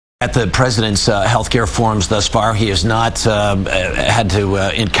At the president's healthcare forums thus far, he has not had to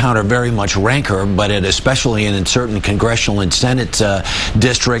encounter very much rancor, but especially in certain congressional and Senate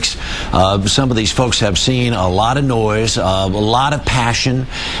districts, some of these folks have seen a lot of noise, a lot of passion.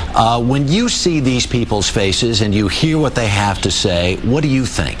 When you see these people's faces and you hear what they have to say, what do you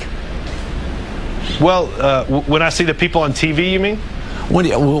think? Well, when I see the people on TV, you mean?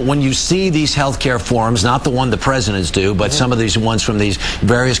 When you see these healthcare forums, not the one the presidents do, but some of these ones from these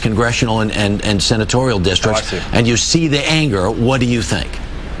various congressional and senatorial districts, and you see the anger, what do you think?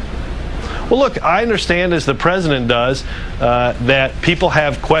 Well, look, I understand, as the president does, that people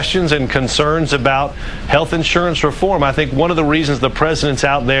have questions and concerns about health insurance reform. I think one of the reasons the president's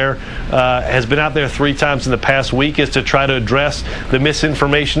out there, has been out there 3 times in the past week, is to try to address the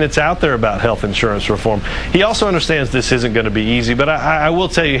misinformation that's out there about health insurance reform. He also understands this isn't going to be easy, but I will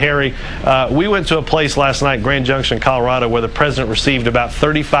tell you, Harry, we went to a place last night, Grand Junction, Colorado, where the president received about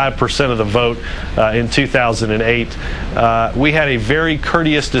 35% of the vote in 2008. We had a very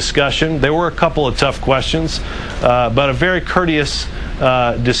courteous discussion. There were a couple of tough questions, but a very courteous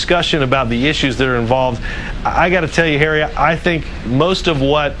discussion about the issues that are involved. I got to tell you, Harry, I think most of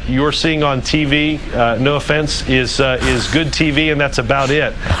what you're seeing on TV, no offense, is good TV, and that's about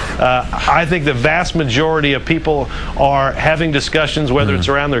it. I think the vast majority of people are having discussions, whether it's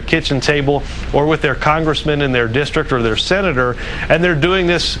around their kitchen table or with their congressman in their district or their senator, and they're doing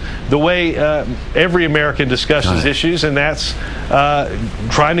this the way every American discusses issues, and that's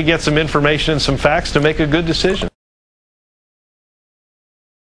trying to get some information and some facts to make a good decision.